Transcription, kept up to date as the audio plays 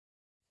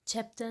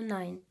Chapter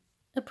 9.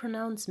 A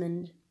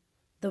pronouncement.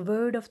 The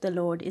word of the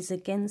Lord is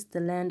against the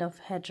land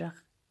of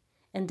Hadrach,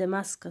 and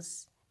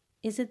Damascus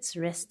is its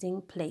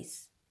resting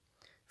place.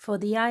 For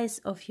the eyes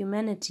of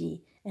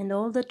humanity and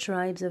all the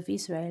tribes of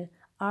Israel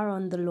are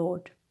on the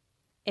Lord,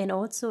 and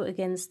also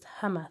against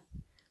Hamath,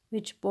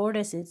 which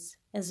borders it,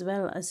 as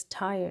well as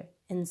Tyre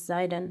and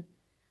Sidon,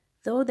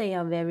 though they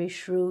are very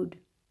shrewd.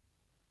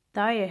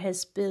 Tyre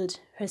has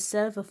built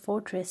herself a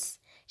fortress,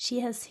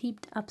 she has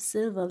heaped up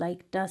silver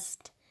like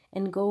dust,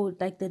 and gold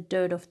like the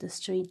dirt of the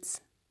streets.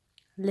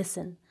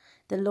 Listen,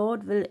 the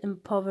Lord will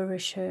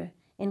impoverish her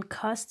and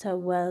cast her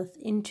wealth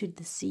into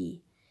the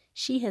sea.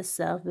 She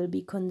herself will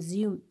be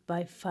consumed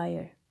by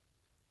fire.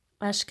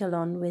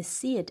 Ashkelon will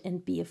see it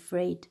and be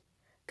afraid.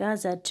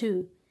 Gaza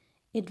too,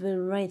 it will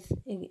writhe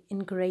in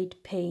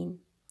great pain.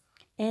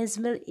 As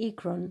will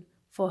Ekron,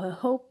 for her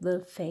hope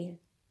will fail.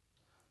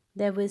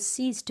 There will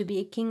cease to be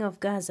a king of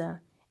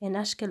Gaza, and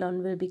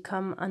Ashkelon will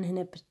become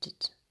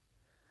uninhabited.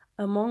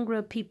 A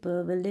mongrel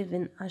people will live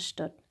in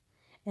Ashdod,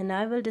 and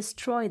I will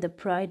destroy the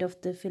pride of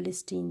the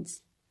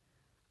Philistines.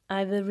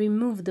 I will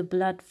remove the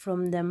blood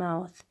from their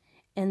mouth,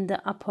 and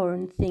the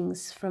abhorrent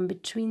things from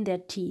between their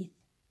teeth.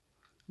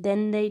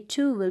 Then they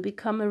too will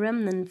become a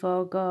remnant for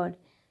our God.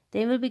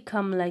 They will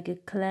become like a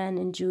clan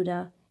in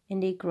Judah,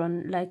 and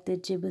Ekron like the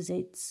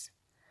Jebusites.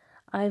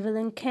 I will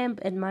encamp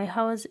at my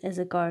house as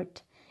a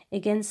guard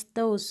against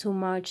those who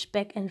march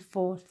back and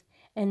forth,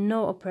 and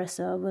no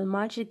oppressor will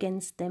march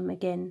against them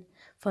again,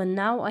 for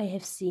now I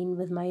have seen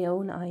with my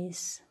own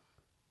eyes.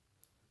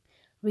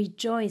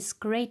 Rejoice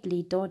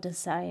greatly, daughter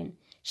Zion.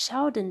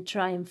 Shout in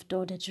triumph,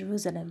 daughter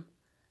Jerusalem.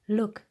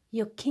 Look,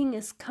 your king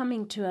is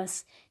coming to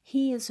us.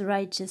 He is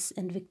righteous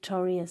and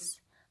victorious,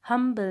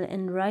 humble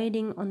and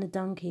riding on a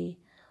donkey,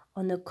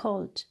 on a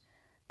colt,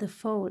 the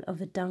foal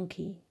of a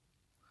donkey.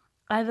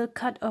 I will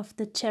cut off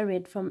the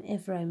chariot from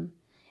Ephraim,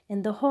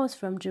 and the horse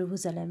from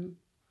Jerusalem.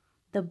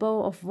 The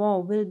bow of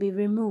war will be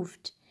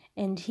removed,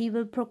 and he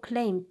will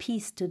proclaim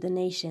peace to the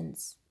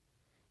nations.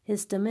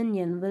 His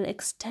dominion will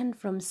extend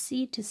from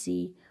sea to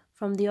sea,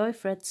 from the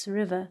Euphrates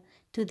river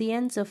to the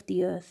ends of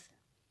the earth.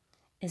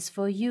 As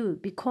for you,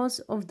 because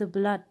of the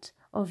blood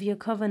of your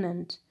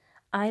covenant,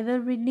 I will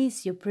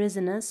release your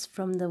prisoners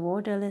from the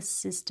waterless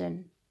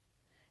cistern.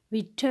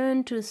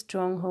 Return to a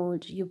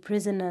stronghold, you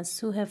prisoners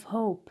who have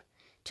hope.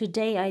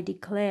 Today I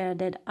declare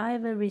that I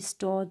will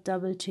restore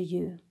double to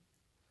you.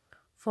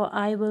 For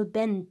I will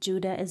bend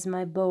Judah as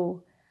my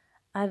bow.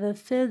 I will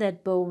fill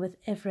that bow with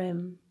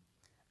Ephraim.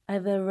 I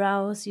will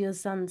rouse your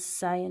sons,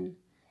 Zion,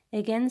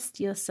 against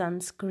your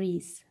sons,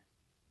 Greece.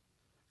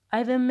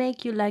 I will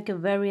make you like a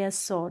warrior's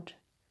sword.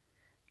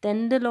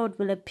 Then the Lord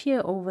will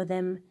appear over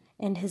them,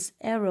 and his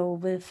arrow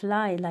will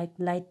fly like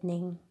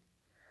lightning.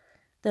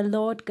 The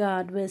Lord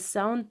God will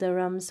sound the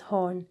ram's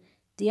horn,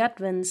 the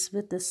advance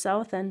with the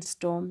southern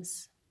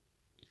storms.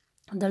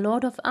 The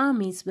Lord of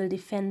armies will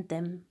defend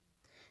them.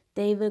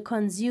 They will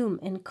consume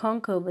and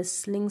conquer with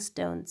sling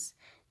stones.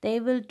 They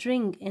will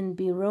drink and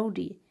be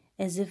rowdy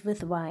as if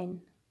with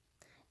wine.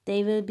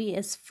 They will be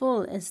as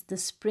full as the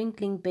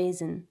sprinkling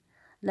basin,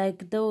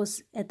 like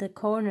those at the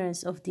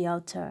corners of the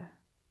altar.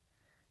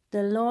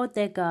 The Lord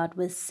their God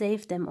will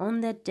save them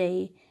on that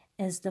day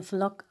as the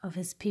flock of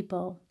his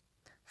people,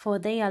 for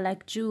they are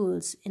like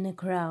jewels in a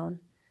crown,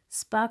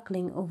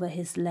 sparkling over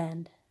his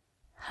land.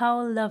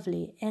 How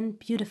lovely and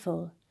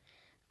beautiful!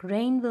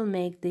 Grain will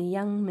make the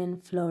young men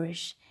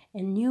flourish,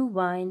 and new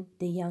wine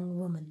the young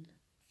woman.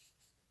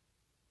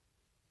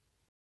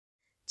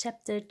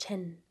 Chapter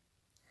 10.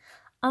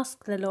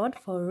 Ask the Lord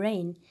for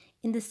rain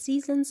in the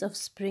seasons of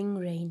spring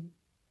rain.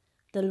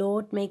 The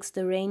Lord makes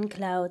the rain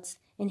clouds,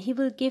 and he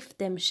will give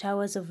them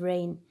showers of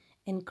rain,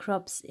 and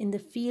crops in the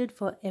field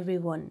for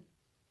everyone.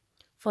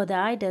 For the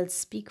idols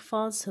speak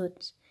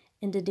falsehood,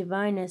 and the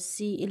diviners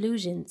see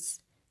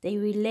illusions. They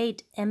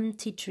relate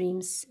empty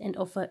dreams and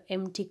offer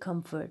empty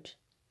comfort.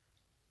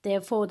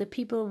 Therefore the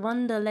people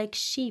wander like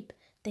sheep,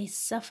 they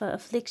suffer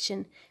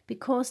affliction,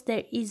 because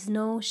there is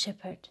no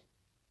shepherd.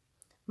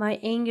 My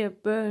anger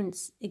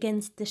burns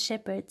against the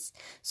shepherds,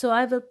 so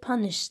I will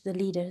punish the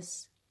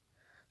leaders.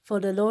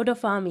 For the Lord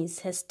of armies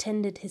has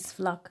tended his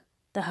flock,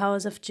 the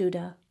house of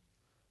Judah.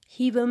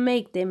 He will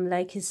make them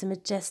like his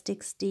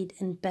majestic steed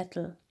in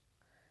battle.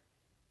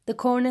 The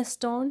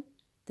cornerstone,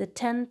 the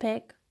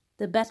 10-peg,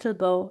 the battle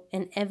bow,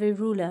 and every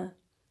ruler,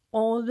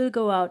 all will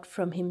go out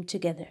from him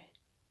together.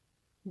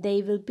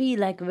 They will be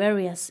like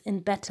warriors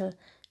in battle,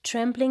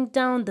 trampling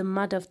down the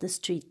mud of the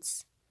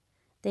streets.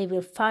 They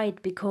will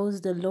fight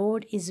because the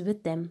Lord is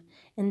with them,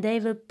 and they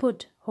will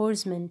put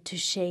horsemen to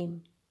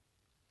shame.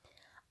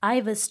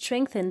 I will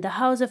strengthen the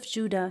house of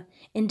Judah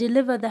and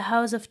deliver the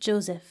house of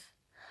Joseph.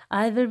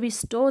 I will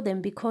restore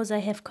them because I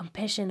have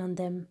compassion on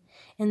them,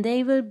 and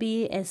they will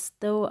be as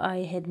though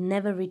I had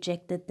never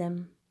rejected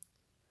them.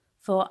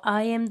 For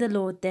I am the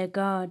Lord their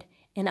God,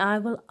 and I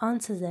will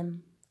answer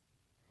them.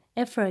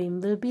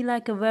 Ephraim will be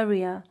like a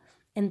warrior,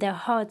 and their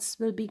hearts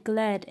will be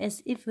glad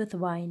as if with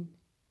wine.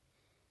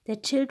 Their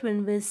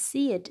children will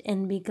see it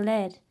and be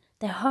glad,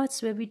 their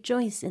hearts will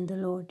rejoice in the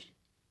Lord.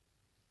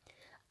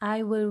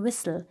 I will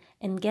whistle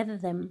and gather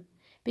them,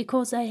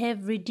 because I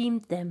have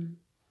redeemed them.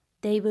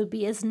 They will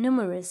be as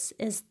numerous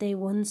as they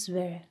once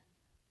were.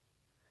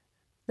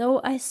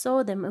 Though I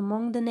saw them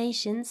among the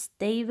nations,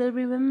 they will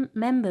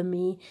remember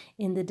me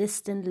in the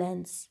distant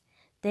lands.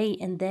 They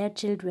and their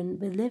children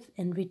will live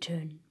and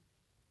return.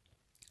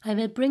 I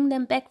will bring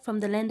them back from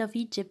the land of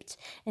Egypt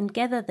and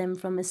gather them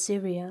from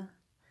Assyria.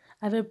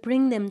 I will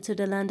bring them to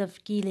the land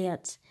of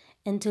Gilead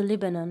and to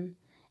Lebanon,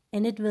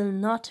 and it will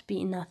not be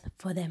enough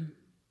for them.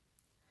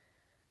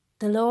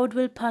 The Lord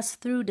will pass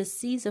through the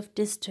seas of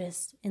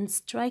distress and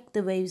strike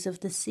the waves of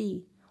the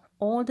sea.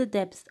 All the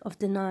depth of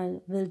the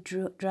Nile will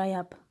dry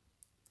up.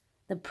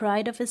 The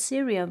pride of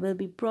Assyria will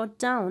be brought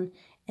down,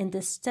 and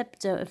the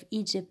scepter of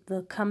Egypt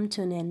will come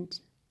to an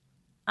end.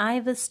 I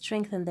will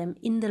strengthen them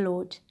in the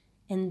Lord,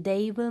 and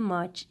they will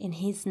march in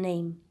his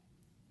name.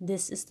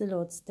 This is the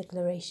Lord's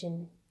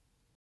declaration.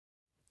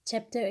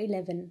 Chapter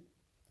 11.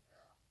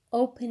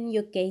 Open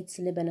your gates,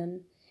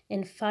 Lebanon,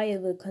 and fire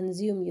will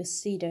consume your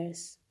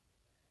cedars.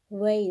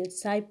 Wail,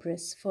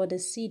 cypress, for the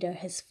cedar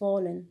has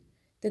fallen,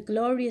 the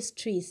glorious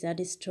trees are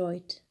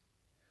destroyed.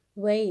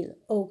 Wail,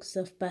 oaks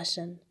of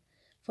Bashan,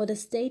 for the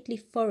stately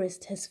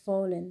forest has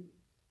fallen.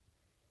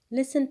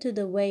 Listen to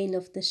the wail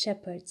of the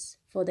shepherds,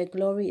 for their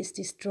glory is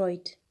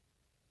destroyed.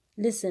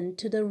 Listen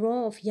to the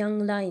roar of young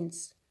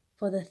lions,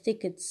 for the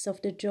thickets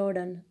of the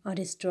Jordan are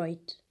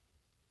destroyed.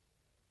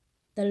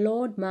 The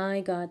Lord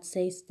my God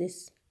says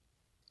this: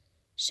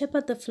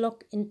 Shepherd the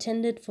flock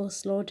intended for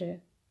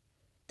slaughter.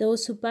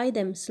 Those who buy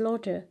them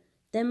slaughter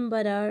them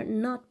but are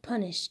not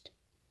punished.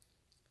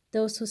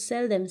 Those who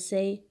sell them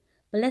say,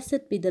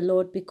 Blessed be the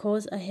Lord,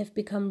 because I have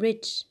become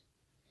rich.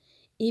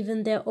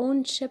 Even their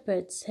own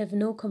shepherds have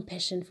no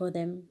compassion for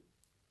them.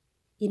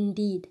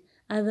 Indeed,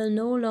 I will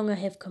no longer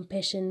have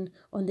compassion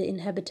on the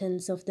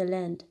inhabitants of the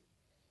land.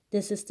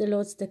 This is the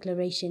Lord's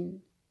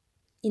declaration.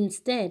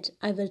 Instead,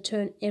 I will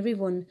turn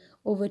everyone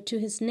over to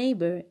his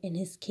neighbor and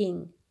his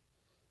king.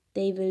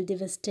 They will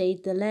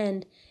devastate the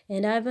land,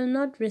 and I will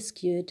not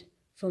rescue it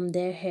from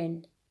their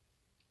hand.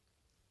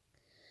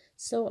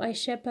 So I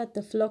shepherd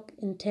the flock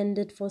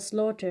intended for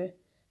slaughter,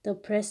 the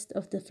oppressed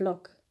of the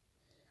flock.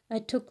 I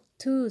took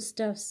 2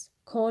 staffs,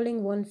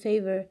 calling one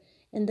favor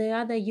and the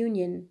other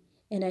union,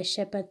 and I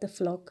shepherded the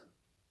flock.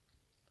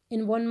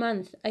 In 1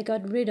 month I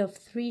got rid of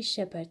 3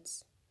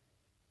 shepherds.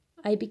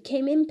 I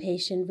became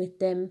impatient with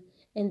them,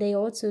 and they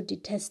also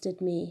detested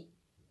me.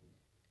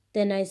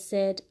 Then I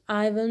said,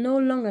 I will no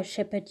longer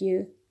shepherd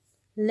you.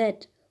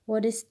 Let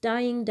what is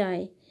dying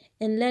die,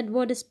 and let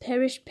what is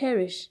perish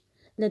perish.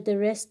 Let the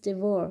rest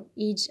devour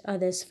each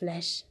other's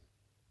flesh.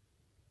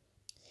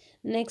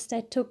 Next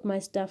I took my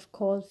staff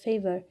called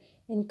favor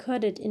and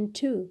cut it in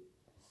 2,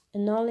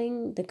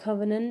 annulling the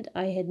covenant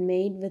I had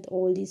made with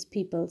all these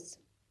peoples.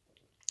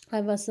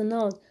 I was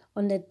annulled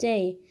on that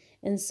day,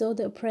 and so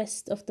the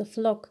oppressed of the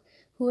flock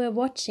who were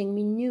watching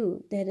me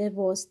knew that it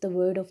was the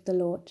word of the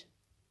Lord.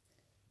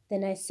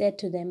 Then I said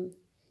to them,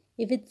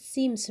 If it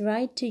seems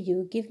right to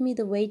you, give me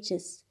the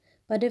wages,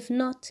 but if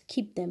not,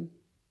 keep them.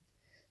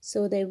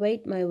 So they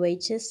weighed my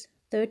wages,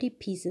 30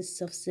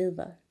 pieces of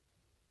silver.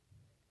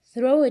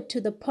 Throw it to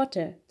the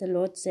potter, the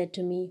Lord said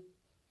to me.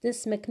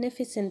 This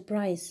magnificent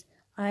price,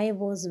 I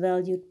was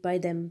valued by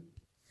them.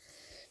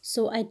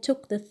 So I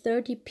took the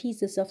 30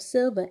 pieces of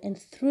silver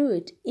and threw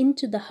it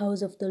into the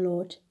house of the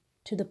Lord,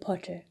 to the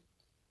potter.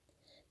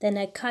 Then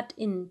I cut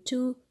in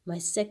 2 my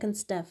second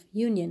staff,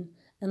 union,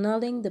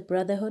 annulling the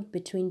brotherhood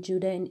between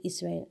Judah and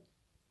Israel.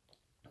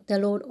 The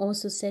Lord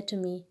also said to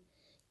me,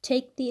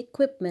 Take the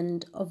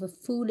equipment of a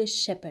foolish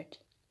shepherd.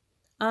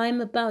 I am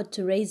about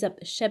to raise up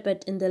a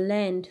shepherd in the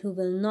land who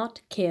will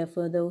not care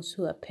for those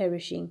who are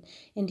perishing,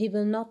 and he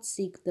will not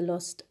seek the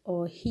lost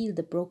or heal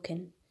the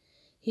broken.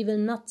 He will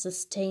not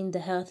sustain the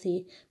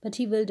healthy, but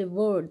he will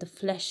devour the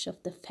flesh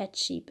of the fat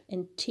sheep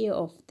and tear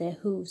off their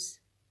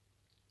hooves.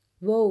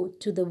 Woe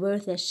to the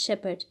worthless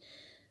shepherd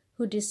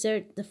who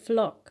deserts the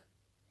flock.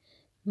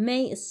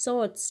 May a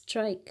sword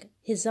strike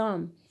his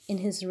arm in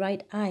his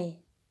right eye.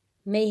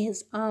 May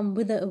his arm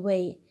wither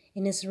away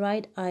and his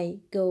right eye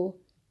go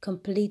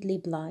completely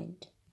blind.